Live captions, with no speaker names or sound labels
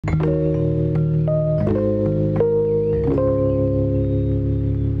Oh!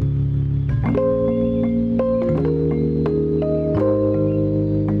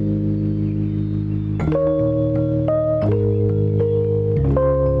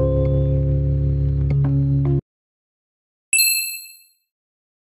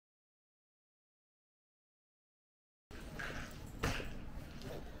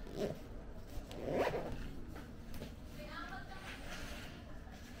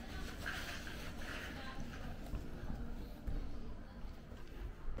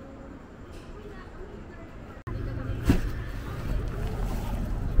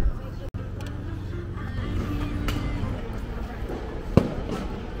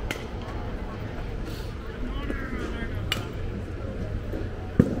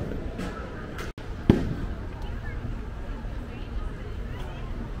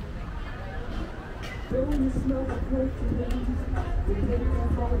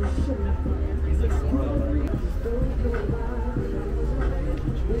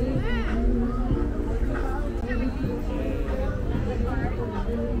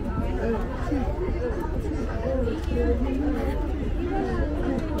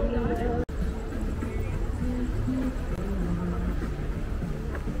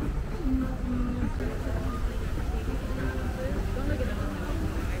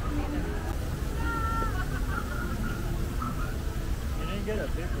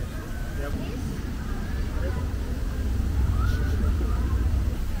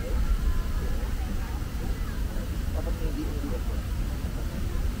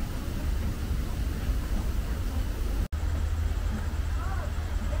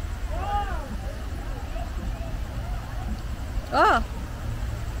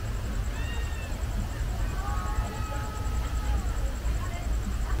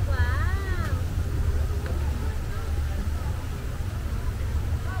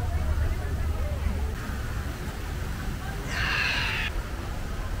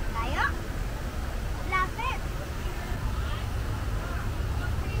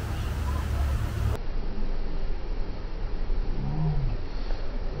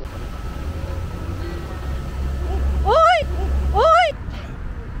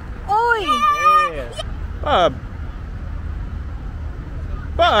 Bob!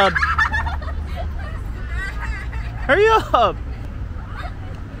 Bob! Hurry up!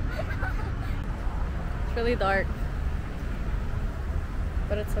 It's really dark.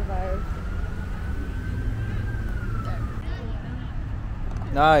 But it's a vibe.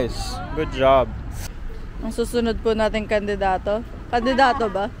 Nice. Good job. Ang susunod po nating kandidato. Kandidato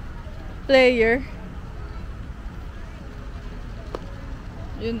ba? Player.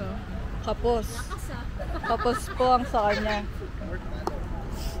 Yun o. Kapos. Kapos po ang sa kanya.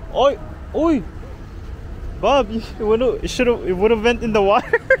 Oi! Oi! Bob, you would have went in the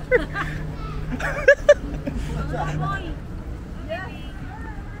water.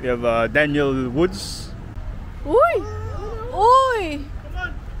 We have Daniel Woods. Uy! Uy!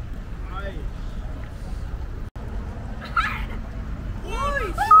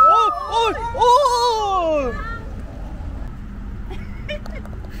 Oh! Oh! Oh!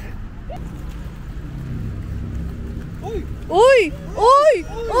 Uy! Uy!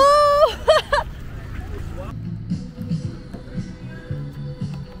 Oh!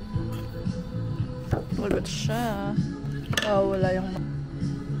 Pagod siya. Oh, wala yung...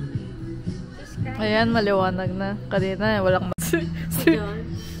 Ayan, maliwanag na. Kanina, walang mas...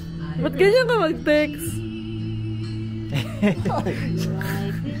 Ba't ganyan ka mag-text?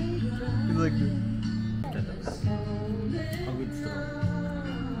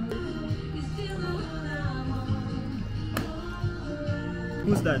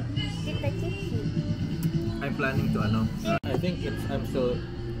 Who's that? I'm planning to I think I'm still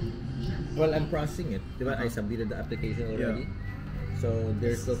I'm processing it. Diba? I submitted the application already. Yeah. So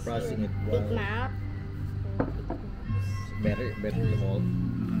they're still processing it while better to hold.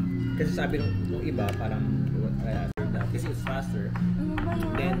 Kasi sabi nung iba parang kasi it's faster.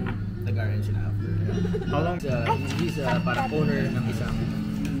 Then nag-arrange sila after. How long? He's parang owner ng isang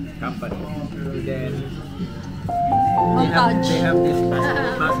company. Then they have this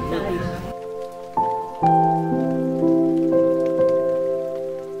passport.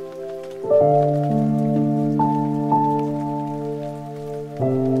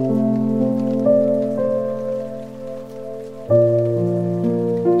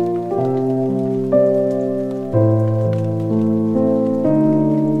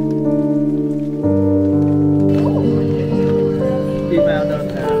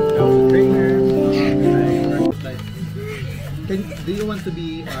 Do you want to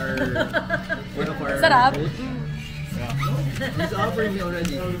be one of our Sarap. coach? Yeah. He's offering me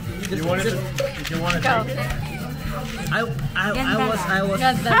already. You want it? You want it? I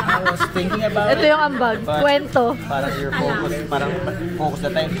was thinking about Ito yung ambag. Kwento. Parang your focus, parang focus na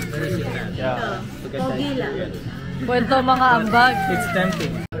time. Yeah. Pogi lang. Kwento mga ambag. It's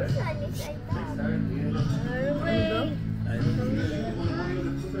tempting.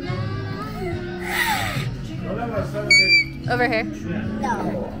 Over here.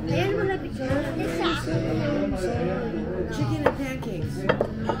 No. Ayan mo na picture. Chicken and pancakes.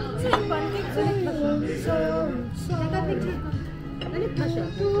 Saan pancakes? So, naka-picture ko. Galit ba siya?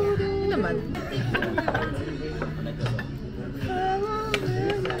 Ano naman?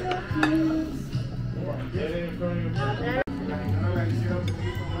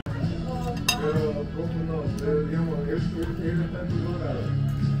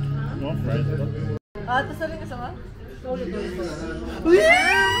 No, right. Tapos na rin kasama? Do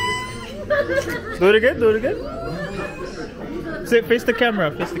it again, do it again. Say, face the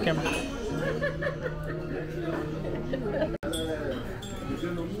camera, face the camera.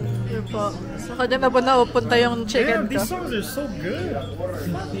 Yun po. So, kanya na po naupunta yung chicken Damn, ko. these songs are so good.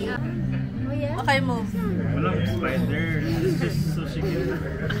 Okay, move. Walang spider. It's just so chicken.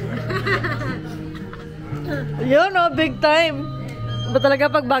 Yun, no, big time. Ba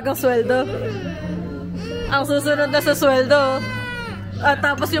talaga pag bagang sweldo? Ang susunod na sa sweldo. At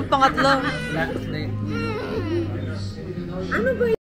tapos yung pangatlo. Ano ba